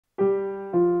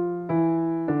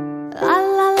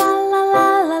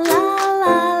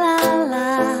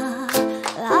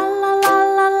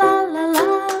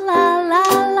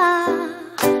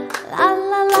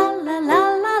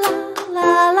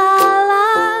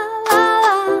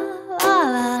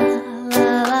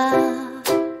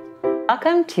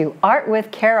welcome to Art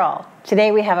with Carol.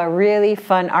 Today we have a really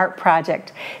fun art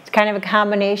project. It's kind of a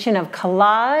combination of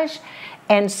collage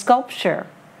and sculpture.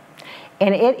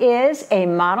 And it is a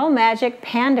Model Magic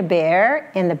panda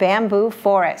bear in the bamboo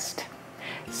forest.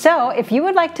 So if you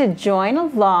would like to join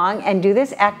along and do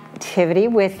this activity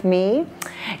with me,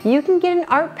 you can get an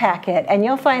art packet, and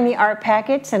you'll find the art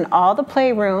packets in all the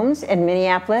playrooms in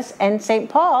Minneapolis and St.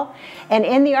 Paul. And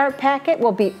in the art packet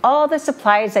will be all the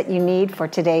supplies that you need for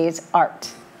today's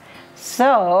art.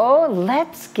 So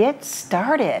let's get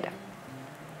started.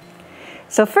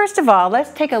 So first of all,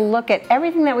 let's take a look at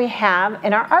everything that we have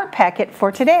in our art packet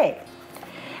for today.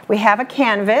 We have a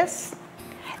canvas,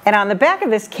 and on the back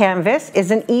of this canvas is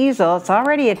an easel. It's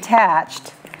already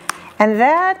attached, and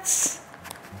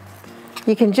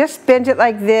you can just bend it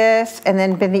like this and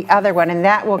then bend the other one, and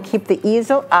that will keep the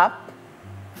easel up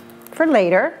for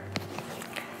later.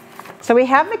 So we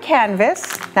have the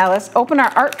canvas. Now let's open our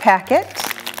art packet.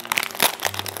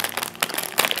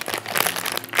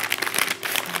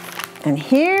 And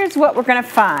here's what we're going to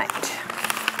find.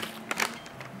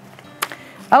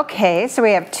 Okay, so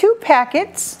we have 2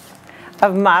 packets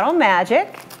of Model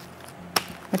Magic,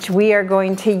 which we are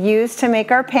going to use to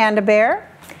make our panda bear.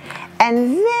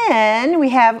 And then we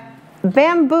have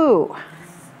bamboo.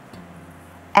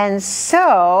 And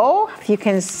so, if you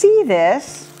can see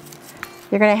this,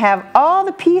 you're going to have all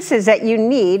the pieces that you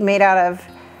need made out of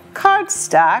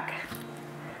cardstock,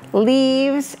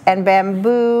 leaves, and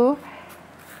bamboo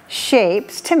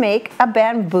shapes to make a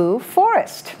bamboo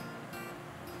forest.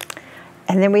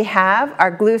 And then we have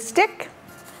our glue stick.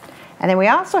 And then we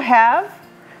also have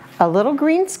a little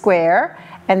green square,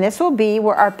 and this will be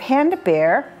where our panda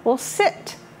bear will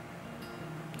sit.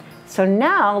 So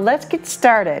now let's get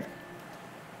started.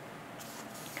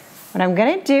 What I'm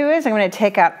going to do is I'm going to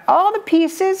take out all the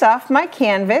pieces off my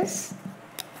canvas,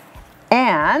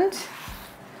 and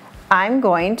I'm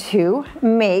going to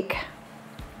make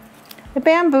the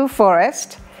bamboo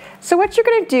forest. So what you're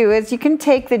going to do is you can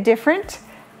take the different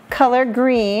color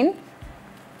green,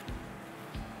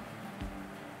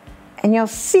 and you'll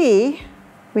see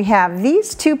we have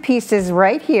these 2 pieces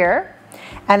right here,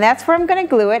 and that's where I'm going to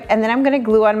glue it, and then I'm going to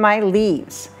glue on my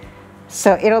leaves.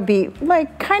 So it'll be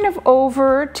like kind of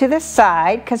over to the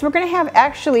side, because we're going to have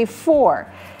actually 4.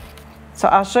 So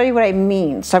I'll show you what I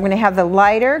mean. So I'm going to have the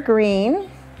lighter green.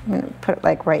 I'm going to put it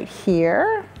like right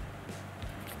here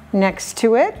next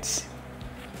to it.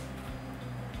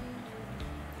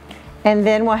 And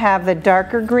then we'll have the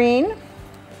darker green.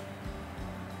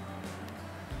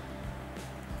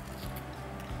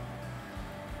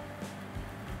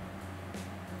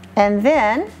 And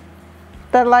then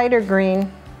the lighter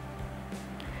green.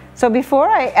 So before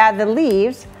I add the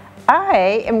leaves,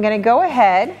 I am going to go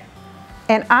ahead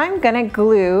and I'm going to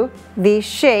glue these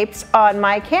shapes on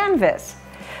my canvas.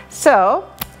 So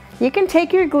you can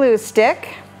take your glue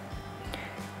stick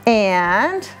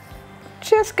and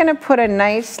just going to put a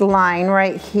nice line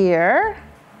right here.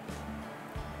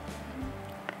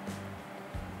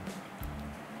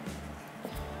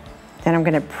 Then I'm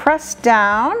going to press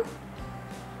down,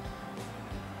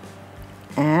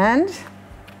 and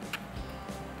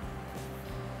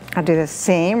I'll do the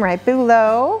same right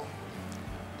below.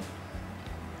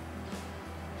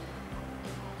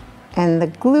 And the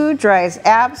glue dries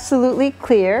absolutely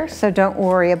clear, so don't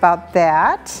worry about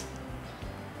that.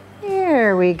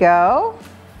 Here we go.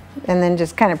 And then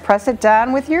just kind of press it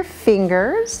down with your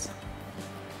fingers.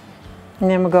 And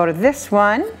then we'll go to this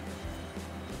one.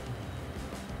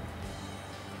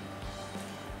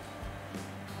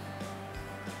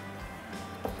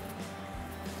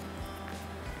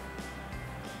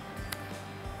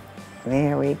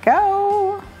 There we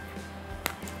go.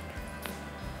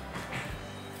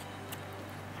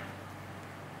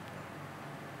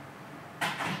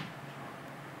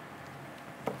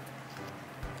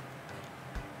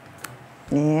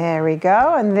 There we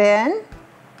go, and then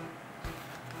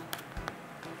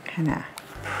kind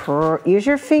of use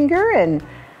your finger and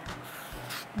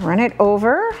run it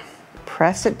over,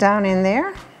 press it down in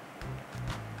there.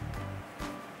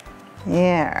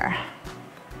 There.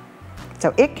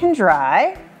 So it can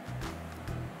dry.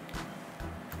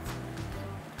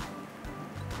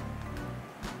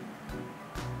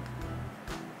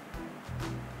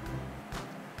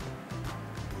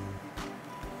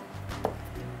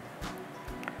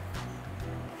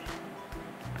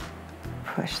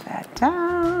 Push that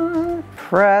down,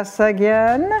 press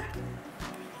again.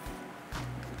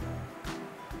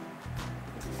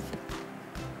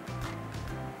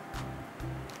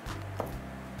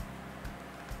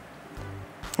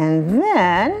 And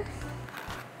then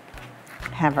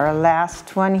have our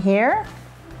last one here.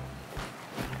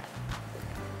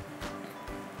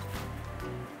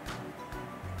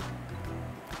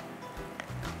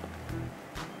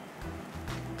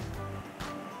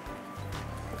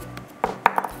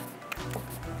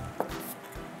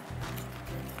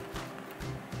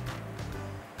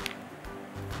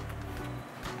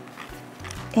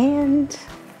 And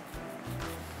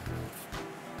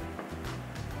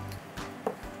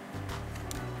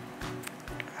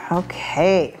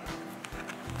okay,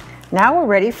 now we're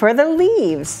ready for the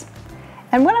leaves.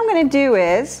 And what I'm going to do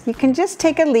is, you can just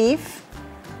take a leaf,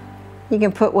 you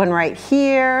can put one right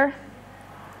here,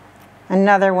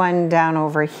 another one down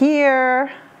over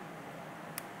here,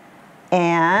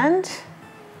 and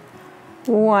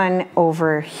one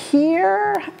over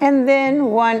here, and then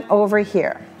one over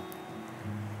here.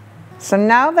 So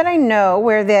now that I know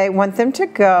where I want them to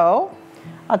go,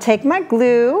 I'll take my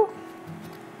glue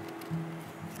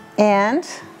and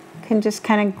can just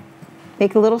kind of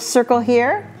make a little circle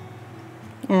here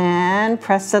and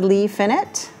press a leaf in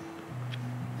it.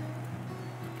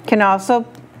 You can also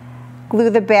glue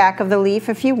the back of the leaf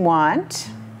if you want.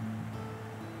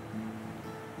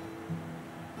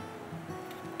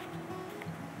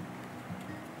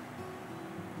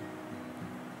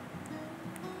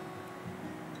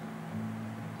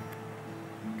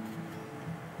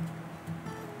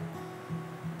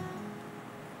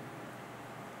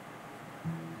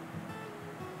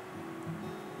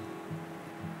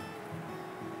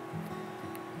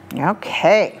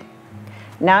 Okay,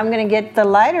 now I'm going to get the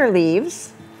lighter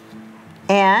leaves,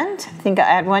 and I think I'll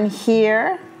add one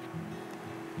here,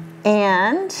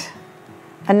 and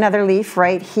another leaf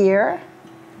right here,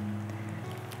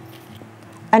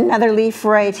 another leaf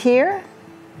right here,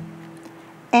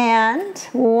 and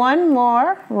one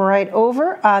more right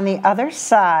over on the other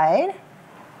side.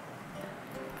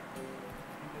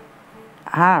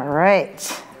 All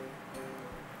right.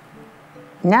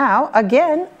 Now,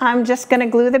 again, I'm just going to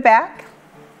glue the back.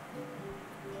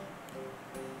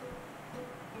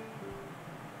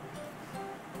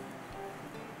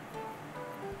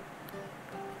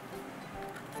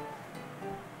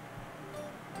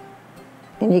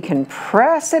 And you can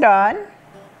press it on.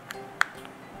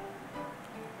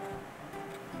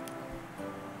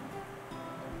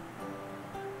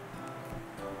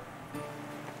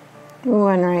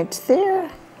 One right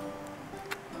there.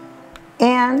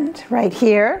 And right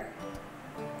here.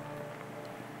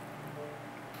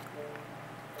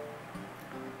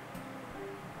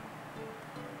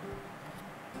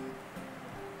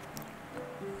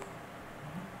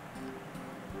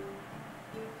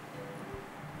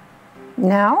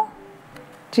 Now,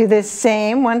 do the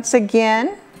same once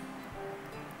again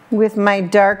with my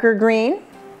darker green.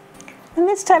 And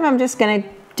this time I'm just going to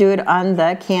do it on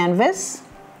the canvas.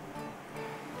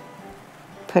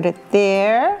 Put it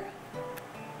there.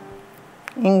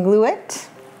 And glue it.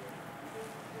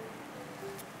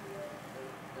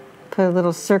 Put a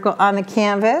little circle on the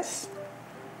canvas.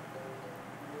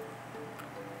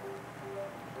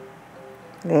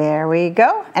 There we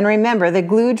go. And remember, the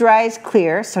glue dries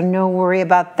clear, so no worry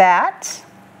about that.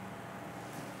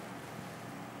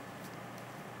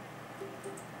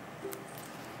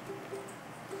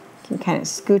 You can kind of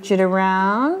scooch it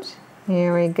around.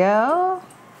 Here we go.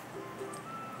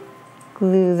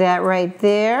 Glue that right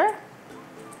there.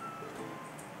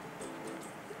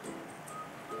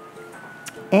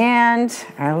 And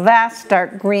our last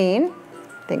dark green,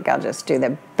 I think I'll just do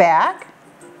the back.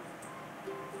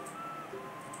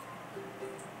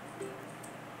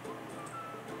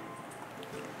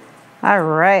 All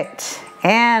right,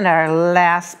 and our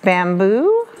last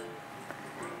bamboo.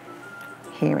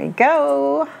 Here we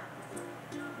go.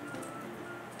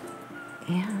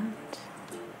 And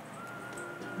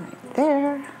right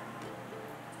there.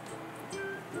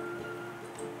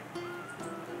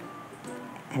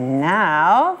 And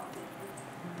now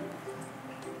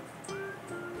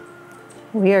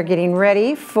we are getting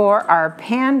ready for our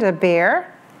panda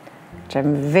bear, which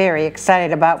I'm very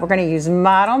excited about. We're going to use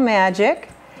Model Magic,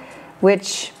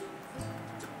 which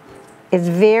is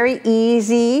very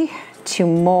easy to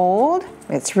mold.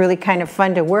 It's really kind of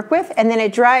fun to work with, and then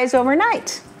it dries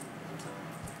overnight.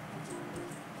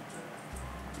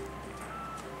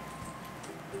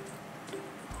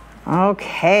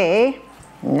 Okay.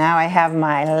 Now I have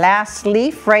my last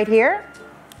leaf right here.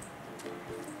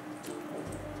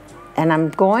 And I'm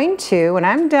going to, when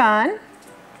I'm done,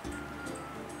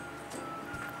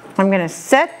 I'm going to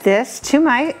set this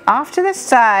off to the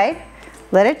side,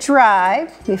 let it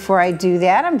dry. Before I do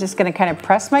that, I'm just going to kind of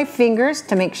press my fingers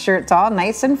to make sure it's all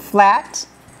nice and flat.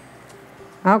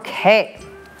 Okay.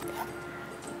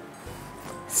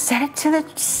 Set it to the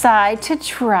side to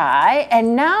dry,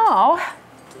 and now,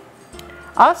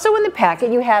 also in the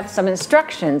packet, you have some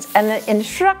instructions, and the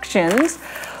instructions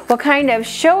will kind of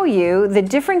show you the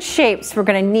different shapes we're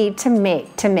going to need to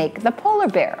make the polar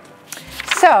bear.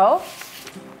 So,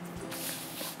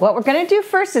 what we're going to do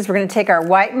first is we're going to take our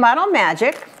white Model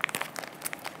Magic,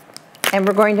 And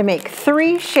we're going to make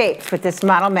 3 shapes with this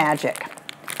Model Magic.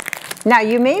 Now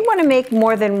you may want to make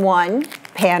more than one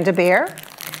panda bear.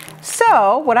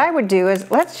 So what I would do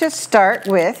is, let's just start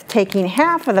with taking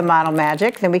half of the Model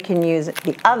Magic, then we can use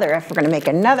the other if we're going to make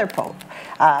another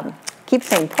keep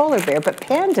saying polar bear, but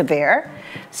panda bear.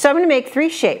 So I'm going to make 3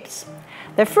 shapes.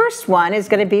 The first one is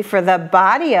going to be for the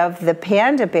body of the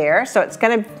panda bear. So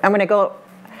I'm going to go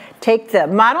take the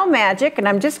Model Magic and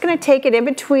I'm just going to take it in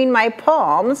between my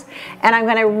palms and I'm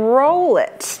going to roll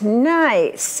it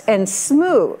nice and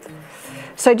smooth.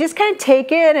 So just kind of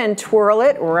take it and twirl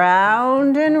it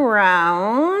round and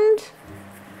round.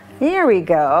 There we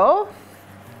go.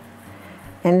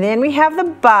 And then we have the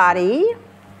body.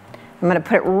 I'm going to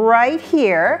put it right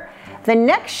here. The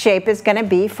next shape is going to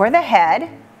be for the head.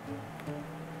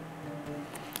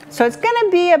 So it's going to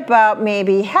be about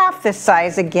maybe half the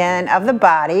size again of the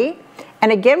body.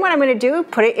 And again, what I'm going to do,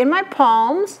 put it in my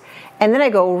palms, and then I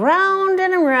go round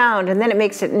and around, and then it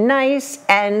makes it nice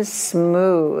and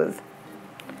smooth.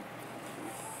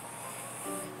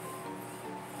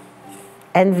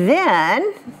 And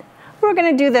then we're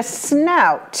going to do the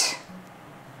snout.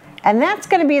 And that's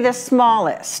going to be the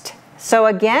smallest. So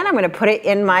again, I'm going to put it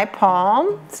in my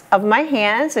palms of my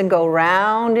hands and go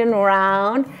round and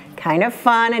round, kind of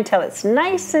fun until it's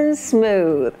nice and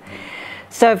smooth.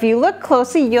 So if you look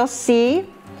closely, you'll see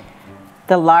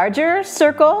the larger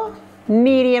circle,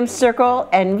 medium circle,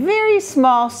 and very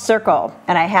small circle.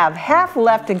 And I have half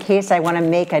left in case I want to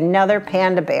make another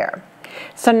panda bear.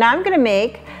 So now I'm going to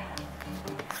make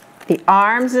the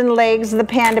arms and legs of the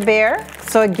panda bear.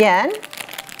 So again,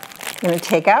 I'm going to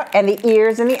take out, and the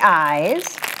ears and the eyes.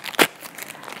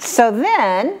 So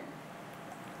then,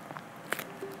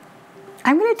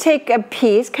 I'm going to take a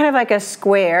piece, kind of like a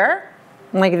square,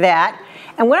 like that.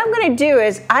 And what I'm going to do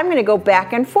is, I'm going to go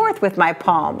back and forth with my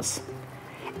palms.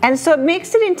 And so it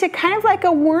makes it into kind of like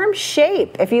a worm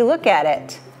shape, if you look at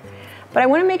it. But I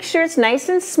want to make sure it's nice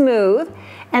and smooth.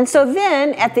 And so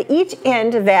then, at each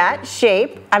end of that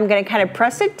shape, I'm going to kind of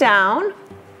press it down.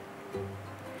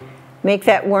 Make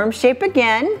that worm shape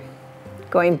again,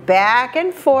 going back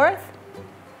and forth.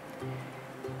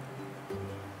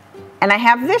 And I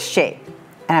have this shape.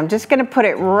 And I'm just going to put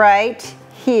it right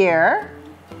here.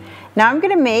 Now I'm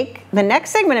going to make, the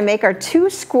next thing I'm going to make are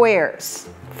 2 squares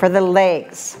for the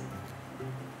legs.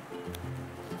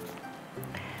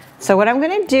 So what I'm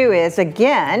going to do is,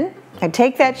 again, I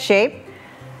take that shape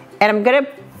and I'm going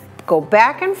to go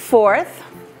back and forth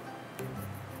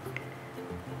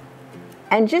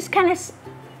and just kind of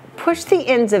push the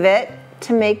ends of it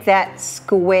to make that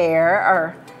square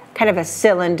or kind of a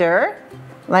cylinder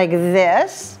like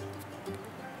this.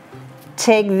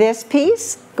 Take this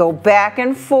piece, go back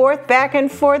and forth, back and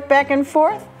forth, back and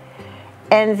forth,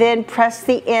 and then press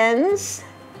the ends.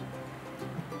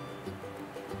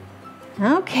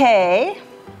 Okay.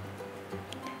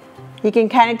 You can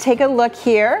kind of take a look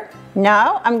here.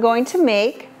 Now I'm going to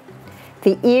make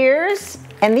the ears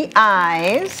and the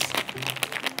eyes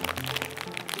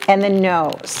and the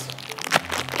nose.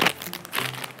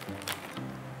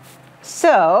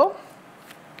 So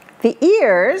the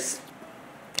ears,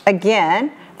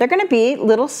 again, they're going to be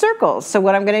little circles. So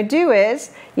what I'm going to do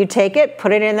is, you take it,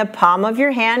 put it in the palm of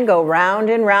your hand, go round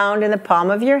and round in the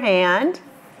palm of your hand.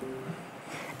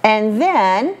 And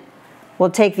then we'll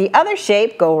take the other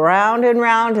shape, go round and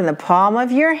round in the palm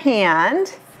of your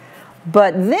hand.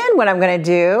 But then what I'm going to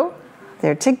do,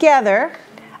 they're together,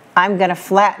 I'm going to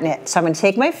flatten it. So I'm going to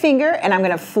take my finger and I'm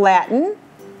going to flatten,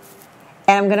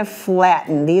 and I'm going to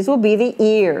flatten. These will be the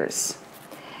ears.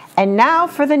 And now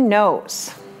for the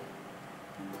nose.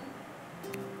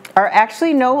 Or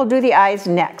actually, no, we'll do the eyes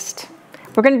next.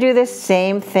 We're going to do this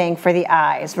same thing for the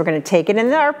eyes. We're going to take it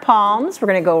in our palms. We're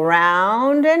going to go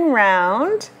round and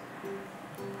round.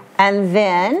 And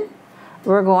then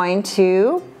we're going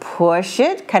to push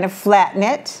it, kind of flatten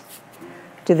it.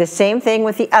 Do the same thing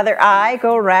with the other eye.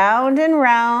 Go round and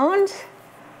round.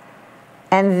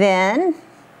 And then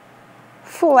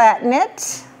flatten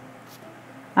it.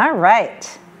 All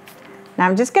right. Now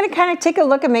I'm just going to kind of take a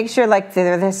look and make sure like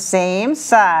they're the same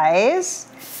size.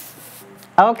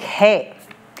 Okay.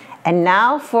 And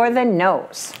now for the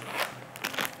nose.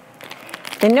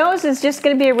 The nose is just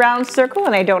going to be a round circle,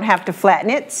 and I don't have to flatten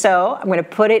it. So I'm going to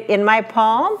put it in my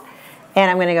palm,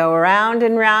 and I'm going to go round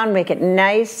and round, make it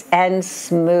nice and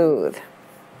smooth.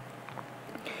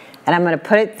 And I'm going to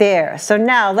put it there. So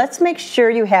now let's make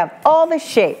sure you have all the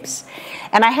shapes.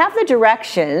 And I have the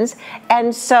directions,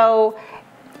 and so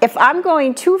if I'm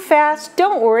going too fast,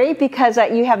 don't worry, because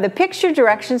you have the picture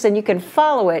directions and you can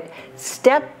follow it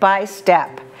step by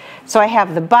step. So I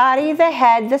have the body, the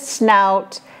head, the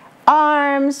snout,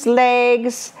 arms,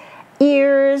 legs,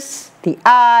 ears, the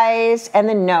eyes, and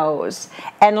the nose.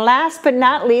 And last but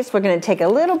not least, we're going to take a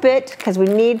little bit, because we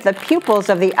need the pupils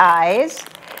of the eyes,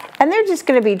 and they're just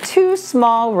going to be 2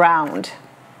 small round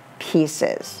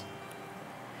pieces.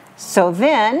 So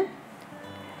then,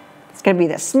 it's going to be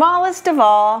the smallest of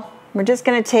all. We're just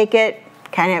going to take it,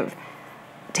 kind of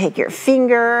take your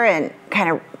finger and kind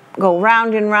of go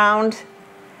round and round.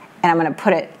 And I'm going to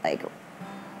put it like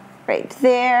right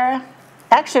there.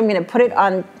 Actually, I'm going to put it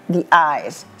on the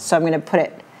eyes. So I'm going to put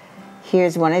it,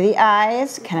 here's one of the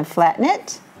eyes, kind of flatten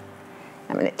it.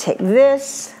 I'm going to take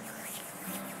this,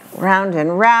 round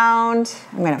and round.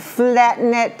 I'm going to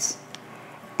flatten it,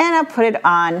 and I'll put it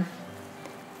on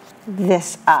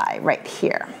this eye right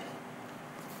here.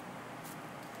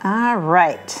 All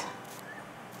right.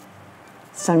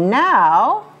 So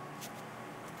now,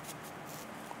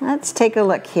 let's take a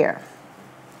look here.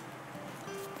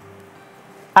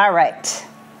 All right.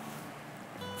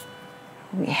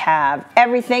 We have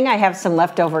everything. I have some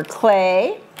leftover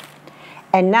clay.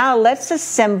 And now let's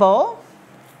assemble.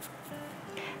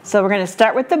 So we're going to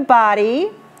start with the body.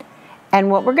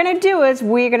 And what we're going to do is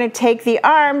we're going to take the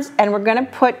arms and we're going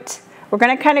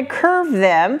to kind of curve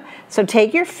them. So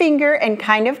take your finger and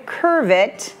kind of curve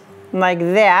it like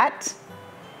that.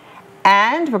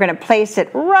 And we're going to place it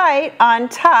right on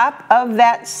top of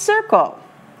that circle.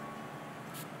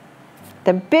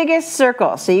 The biggest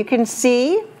circle. So you can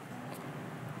see,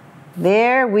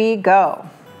 there we go.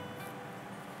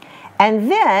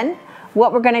 And then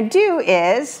what we're going to do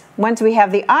is, once we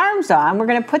have the arms on, we're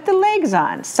going to put the legs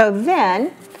on. So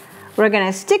then we're going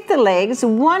to stick the legs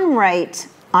one right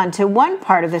onto one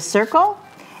part of the circle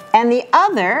and the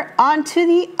other onto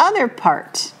the other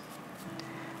part.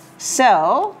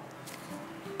 So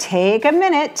take a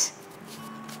minute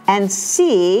and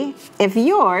see if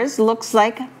yours looks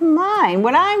like mine,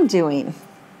 what I'm doing.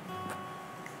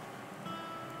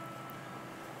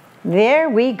 There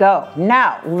we go.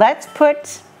 Now let's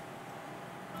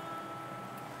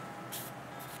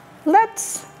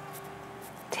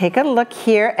take a look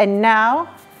here, and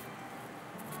now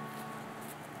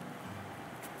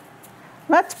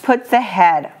let's put the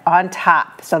head on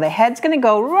top. So the head's going to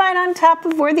go right on top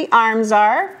of where the arms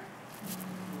are.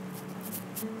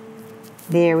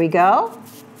 There we go.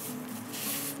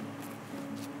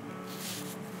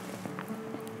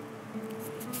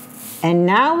 And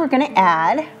now we're going to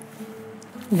add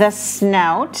the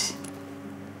snout.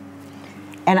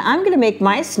 And I'm going to make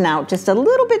my snout just a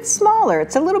little bit smaller.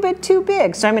 It's a little bit too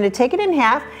big. So I'm going to take it in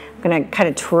half. I'm going to kind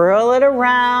of twirl it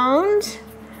around.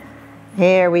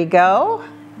 There we go.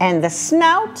 And the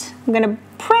snout, I'm going to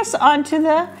press onto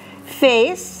the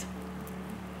face.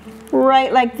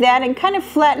 Right like that, and kind of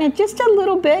flatten it just a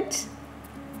little bit.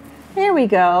 There we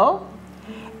go.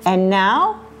 And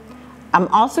now I'm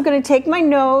also going to take my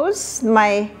nose,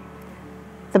 the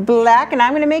black, and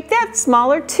I'm going to make that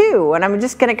smaller too. And I'm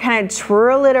just going to kind of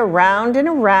twirl it around and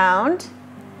around.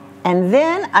 And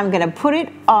then I'm going to put it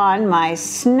on my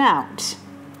snout.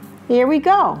 Here we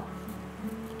go.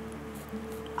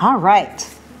 All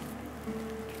right.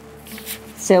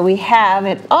 So we have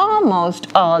it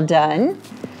almost all done.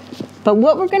 But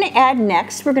what we're going to add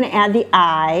next, we're going to add the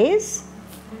eyes.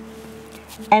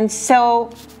 And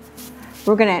so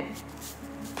we're going to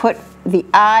put the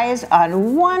eyes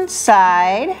on one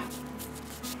side.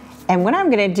 And what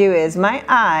I'm going to do is, my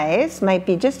eyes might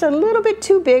be just a little bit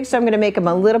too big, so I'm going to make them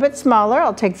a little bit smaller.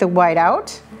 I'll take the white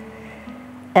out.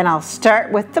 And I'll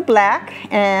start with the black.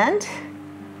 And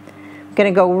I'm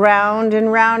going to go round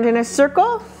and round in a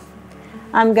circle.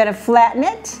 I'm going to flatten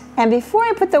it. And before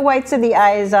I put the whites of the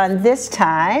eyes on this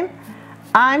time,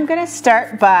 I'm going to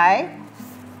start by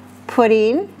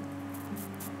putting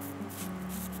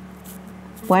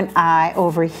one eye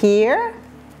over here,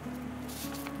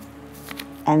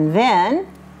 and then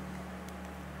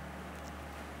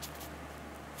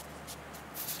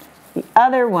the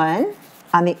other one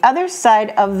on the other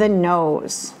side of the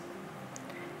nose.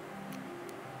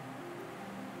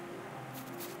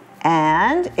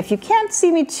 And if you can't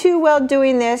see me too well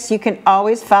doing this, you can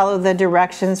always follow the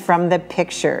directions from the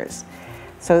pictures.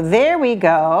 So there we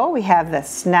go. We have the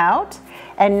snout.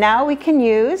 And now we can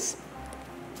use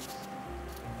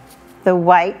the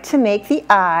white to make the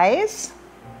eyes.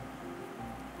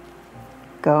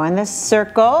 Go in the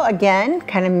circle again,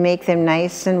 kind of make them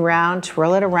nice and round,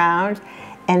 twirl it around,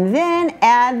 and then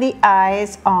add the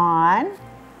eyes on,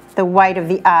 the white of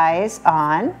the eyes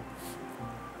on.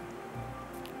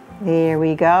 There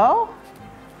we go.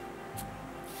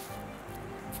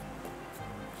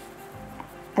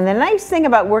 And the nice thing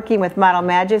about working with Model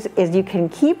Magic is you can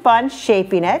keep on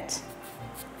shaping it.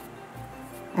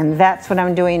 And that's what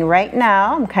I'm doing right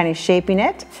now. I'm kind of shaping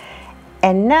it.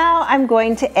 And now I'm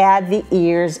going to add the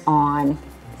ears on.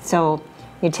 So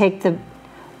you take the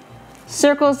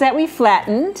circles that we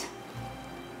flattened,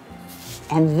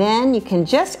 and then you can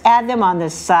just add them on the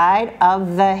side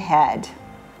of the head.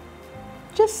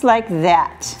 Just like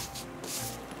that.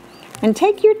 And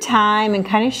take your time and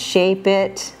kind of shape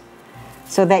it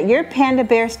so that your panda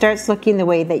bear starts looking the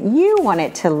way that you want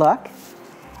it to look.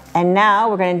 And now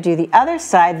we're going to do the other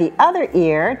side, the other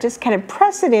ear. Just kind of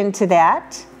press it into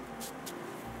that.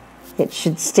 It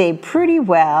should stay pretty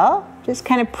well. Just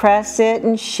kind of press it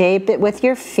and shape it with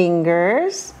your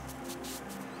fingers.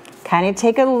 Kind of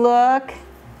take a look.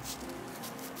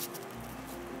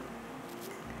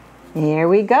 Here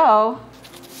we go.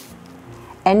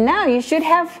 And now you should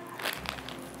have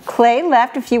clay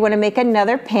left if you want to make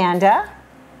another panda.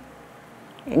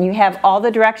 And you have all the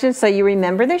directions so you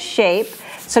remember the shape.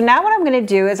 So now what I'm going to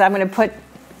do is I'm going to put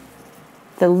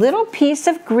the little piece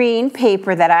of green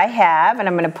paper that I have, and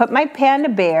I'm going to put my panda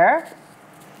bear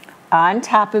on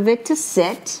top of it to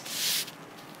sit.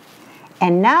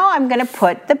 And now I'm going to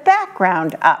put the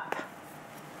background up.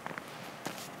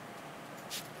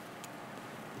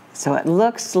 So it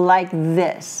looks like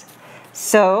this.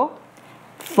 So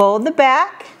fold the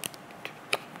back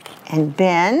and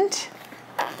bend.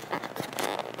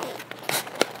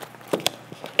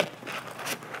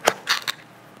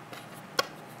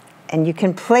 And you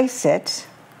can place it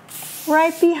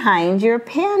right behind your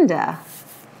panda.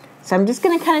 So I'm just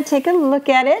going to kind of take a look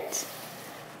at it.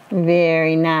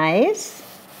 Very nice.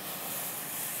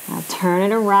 I'll turn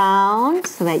it around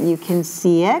so that you can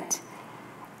see it.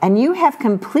 And you have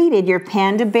completed your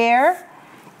panda bear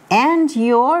and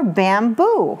your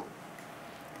bamboo.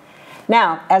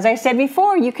 Now, as I said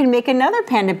before, you can make another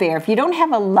panda bear. If you don't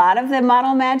have a lot of the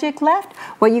Model Magic left,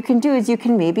 what you can do is you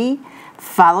can maybe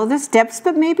follow the steps,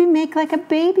 but maybe make like a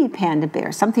baby panda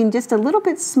bear, something just a little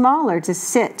bit smaller to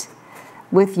sit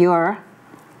with your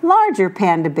larger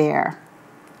panda bear.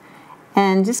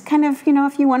 And just kind of, you know,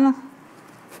 if you want to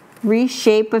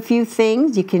reshape a few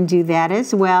things, you can do that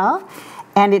as well.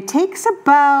 And it takes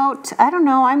about, I don't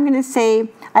know, I'm going to say,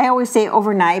 I always say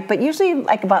overnight, but usually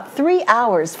like about 3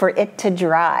 hours for it to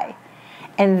dry.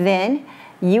 And then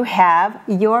you have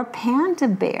your panda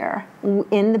bear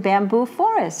in the bamboo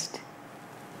forest.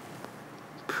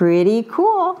 Pretty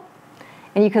cool.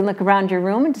 And you can look around your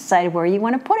room and decide where you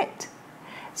want to put it.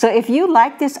 So if you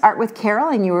like this Art with Carol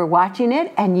and you were watching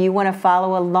it and you want to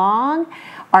follow along,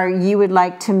 or you would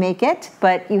like to make it,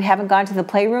 but you haven't gone to the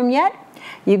playroom yet,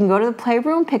 you can go to the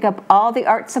playroom, pick up all the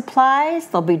art supplies.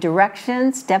 There'll be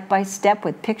directions step by step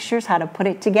with pictures how to put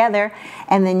it together.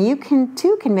 And then you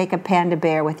too can make a panda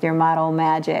bear with your Model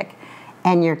Magic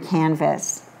and your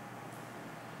canvas.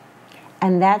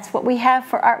 And that's what we have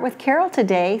for Art with Carol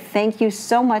today. Thank you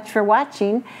so much for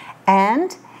watching,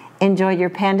 and enjoy your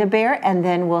panda bear, and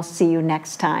then we'll see you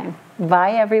next time.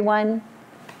 Bye, everyone.